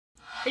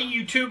Hey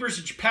YouTubers,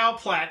 it's your pal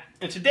Platt,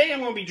 and today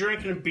I'm going to be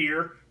drinking a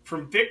beer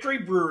from Victory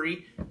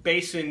Brewery,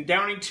 based in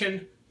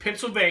Downingtown,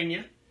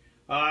 Pennsylvania.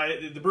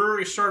 The brewery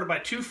was started by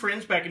two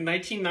friends back in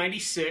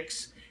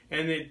 1996,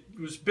 and it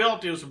was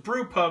a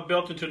brew pub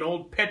built into an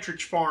old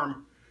Petrich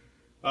Farm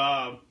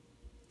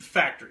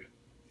factory.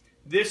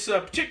 This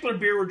particular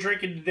beer we're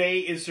drinking today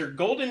is their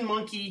Golden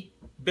Monkey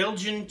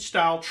Belgian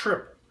style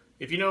triple.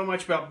 If you know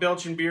much about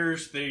Belgian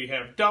beers, they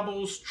have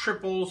doubles,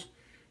 triples,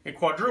 and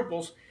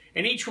quadruples,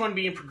 and each one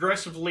being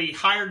progressively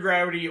higher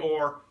gravity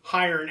or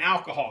higher in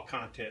alcohol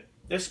content.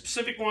 This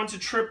specific one's a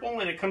triple,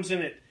 and it comes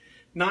in at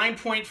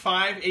 9.5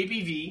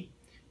 ABV.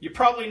 You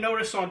probably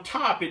notice on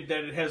top that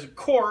it has a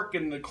cork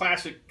and the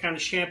classic kind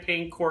of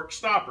champagne cork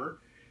stopper,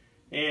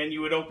 and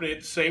you would open it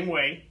the same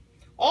way.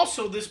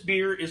 Also, this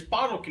beer is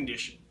bottle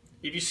conditioned.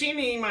 If you've seen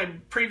any of my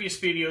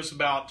previous videos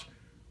about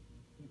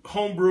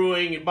home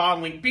brewing and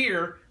bottling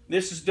beer,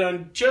 this is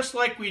done just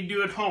like we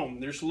do at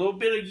home. There's a little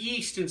bit of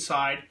yeast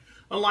inside.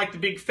 Unlike the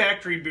big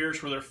factory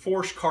beers where they're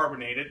forced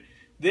carbonated,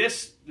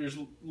 there's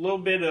a little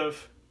bit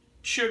of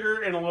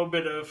sugar and a little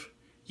bit of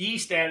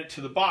yeast added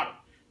to the bottom.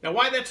 Now,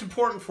 why that's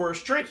important for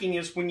us drinking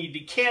is when you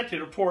decant it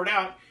or pour it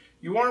out,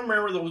 you want to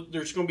remember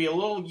there's going to be a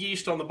little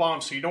yeast on the bottom,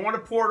 so you don't want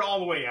to pour it all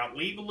the way out.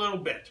 Leave a little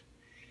bit.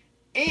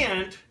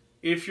 And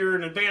if you're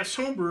an advanced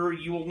home brewer,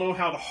 you will know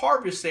how to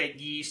harvest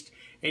that yeast,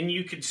 and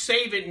you could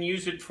save it and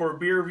use it for a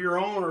beer of your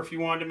own, or if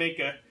you wanted to make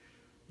a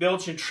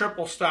Belgian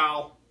triple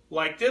style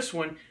like this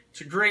one, it's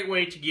a great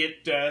way to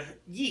get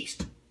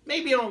yeast.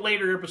 Maybe on a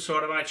later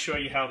episode I might show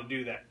you how to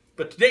do that.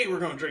 But today we're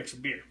going to drink some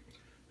beer.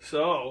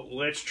 So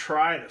let's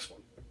try this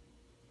one.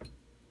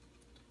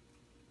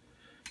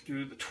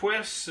 Do the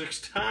twist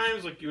 6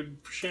 times like you would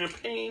for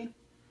champagne.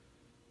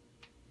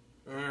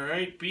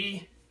 Alright,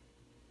 be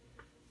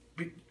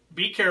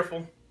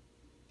careful.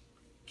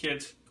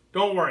 Kids,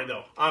 don't worry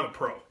though, I'm a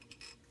pro.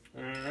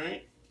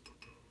 Alright.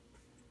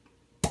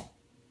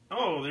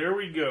 Oh, there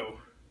we go.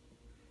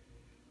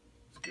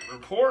 Give her a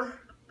pour.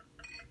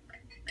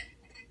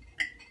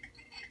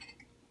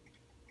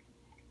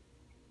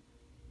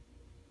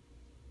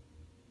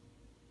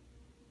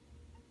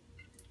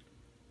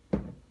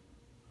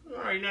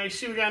 Alright, now you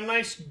see we got a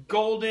nice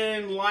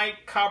golden,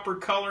 light copper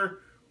color.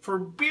 For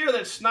beer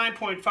that's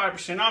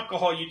 9.5%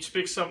 alcohol, you'd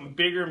expect something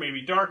bigger,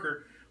 maybe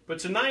darker. But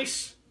it's a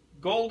nice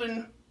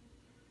golden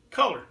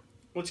color.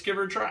 Let's give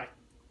her a try.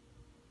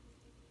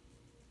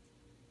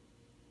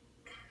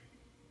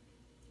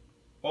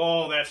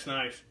 Oh, that's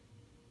nice.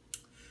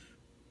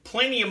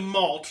 Plenty of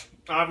malt.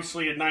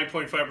 Obviously at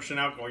 9.5%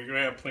 alcohol, you're going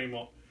to have plenty of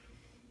malt.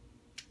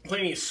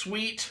 Plenty of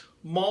sweet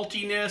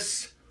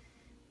maltiness.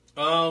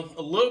 A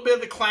little bit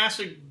of the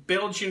classic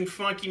Belgian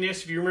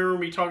funkiness. If you remember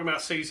me talking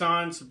about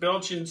Saisons, the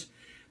Belgians,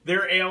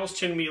 their ales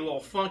tend to be a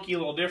little funky, a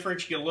little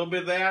different. You get a little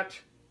bit of that.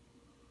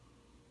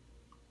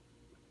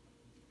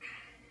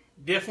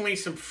 Definitely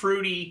some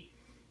fruity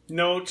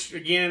notes.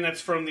 Again,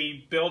 that's from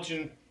the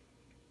Belgian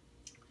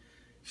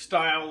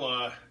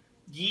style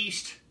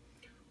yeast.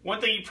 One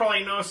thing you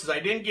probably noticed is I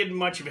didn't get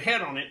much of a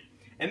head on it,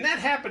 and that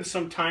happens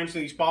sometimes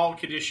in these bottle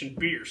conditioned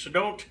beers. So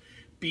don't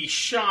be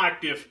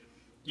shocked if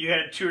you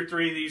had 2 or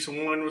 3 of these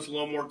and one was a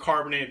little more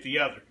carbonated than the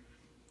other.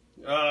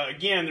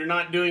 Again, they're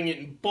not doing it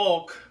in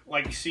bulk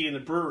like you see in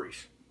the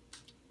breweries.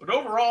 But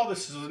overall,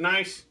 this is a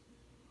nice,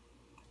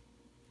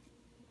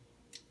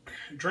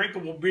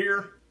 drinkable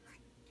beer.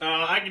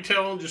 I can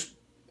tell just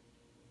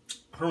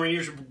from my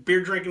years of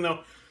beer drinking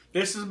though,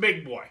 this is a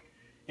big boy.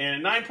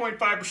 And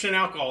 9.5%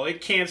 alcohol, it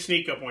can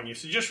sneak up on you.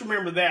 So just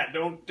remember that.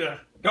 Don't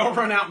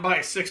run out and buy a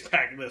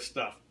 6-pack of this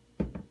stuff.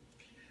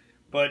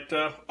 But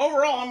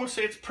overall, I'm going to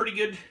say it's pretty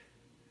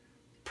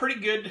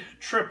good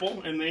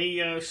triple, and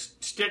they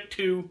stick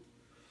to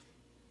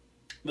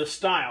the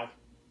style.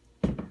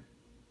 Let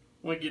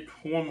me get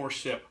one more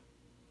sip.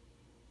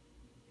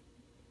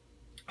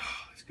 Oh,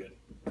 that's good.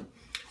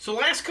 So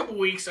last couple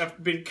weeks,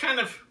 I've been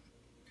kind of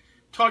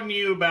talking to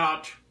you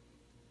about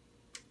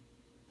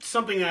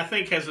something that I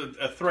think has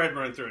a thread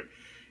run through it.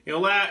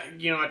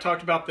 You know, I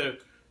talked about the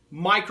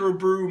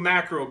microbrew,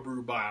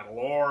 macrobrew bottle,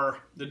 or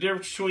the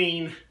difference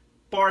between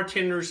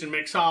bartenders and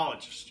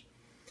mixologists.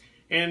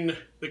 And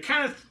the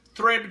kind of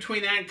thread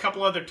between that and a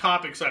couple other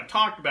topics I've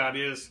talked about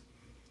is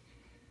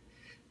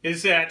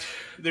that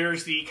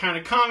there's the kind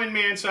of common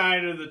man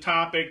side of the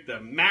topic, the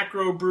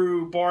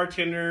macrobrew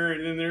bartender,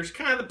 and then there's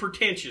kind of the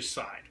pretentious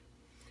side,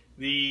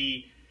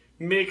 the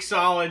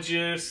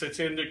mixologist that's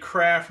into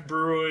craft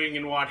brewing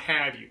and what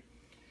have you.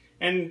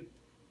 And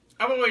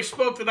I've always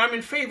spoke that I'm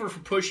in favor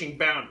for pushing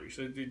boundaries.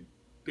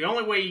 The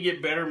only way you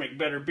get better, make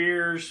better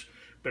beers,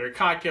 better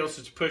cocktails,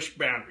 is to push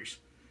boundaries.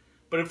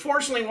 But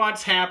unfortunately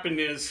what's happened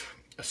is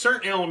a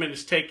certain element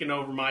has taken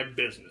over my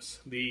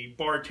business, the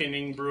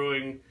bartending,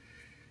 brewing,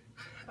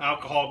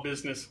 alcohol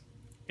business,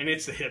 and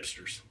it's the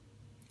hipsters.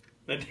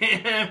 The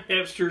damn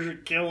hipsters are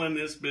killing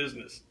this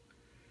business.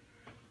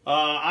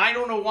 I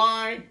don't know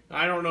why.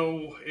 I don't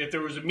know if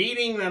there was a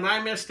meeting that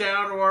I missed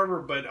out or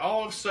whatever, but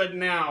all of a sudden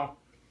now,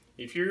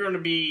 if you're going to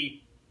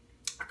be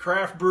a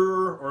craft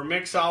brewer or a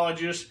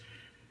mixologist,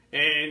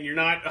 and you're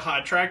not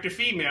an attractive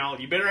female,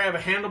 you better have a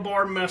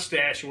handlebar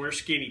mustache and wear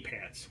skinny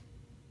pants.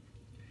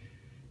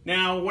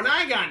 Now, when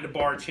I got into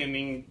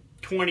bartending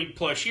 20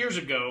 plus years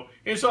ago,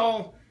 it's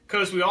all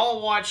because we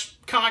all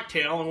watched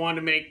Cocktail and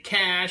wanted to make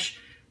cash,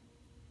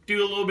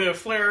 do a little bit of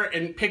flair,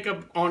 and pick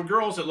up on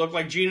girls that look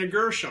like Gina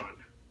Gershon.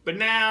 But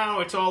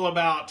now it's all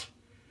about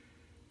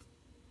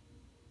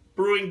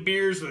brewing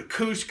beers with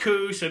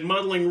couscous and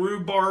muddling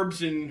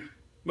rhubarbs and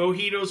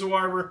mojitos or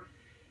whatever.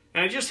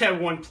 And I just have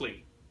one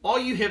plea. All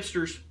you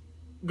hipsters,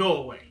 go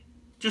away.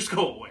 Just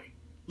go away.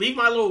 Leave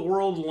my little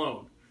world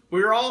alone.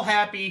 We're all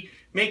happy,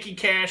 making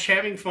cash,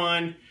 having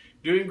fun,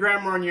 doing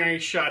Grand Marnier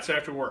shots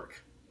after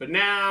work. But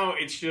now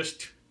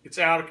it's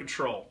out of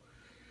control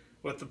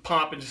with the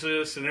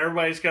pompousness, and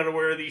everybody's got to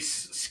wear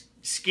these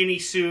skinny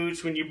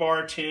suits when you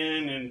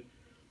bartend, and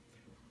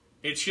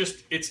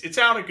it's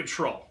out of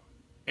control.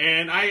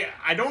 And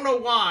I don't know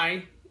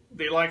why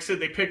they, like I said,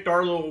 they picked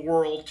our little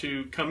world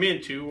to come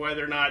into,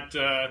 whether or not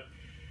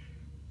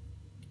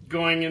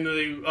going into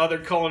the other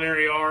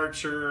culinary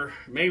arts, or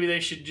maybe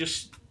they should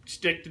just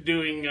stick to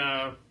doing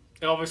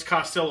Elvis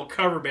Costello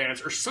cover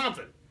bands or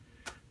something.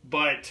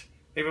 But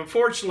they've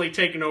unfortunately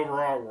taken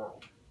over our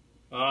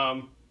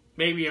world.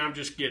 Maybe I'm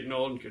just getting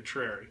old and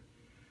contrary.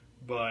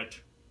 But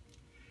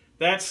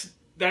that's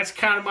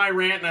kind of my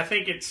rant, and I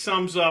think it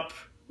sums up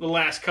the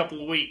last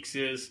couple of weeks,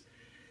 is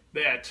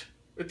that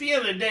at the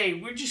end of the day,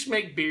 we just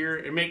make beer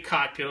and make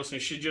cocktails,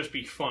 and it should just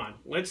be fun.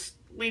 Let's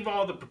leave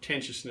all the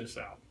pretentiousness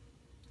out.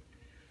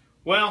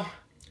 Well,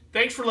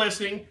 thanks for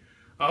listening.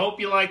 I hope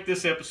you liked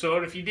this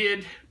episode. If you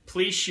did,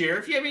 please share.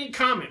 If you have any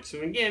comments,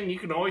 and again, you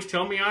can always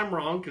tell me I'm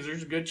wrong, because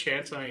there's a good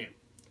chance I am.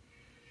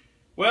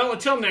 Well,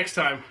 until next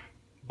time,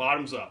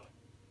 bottoms up.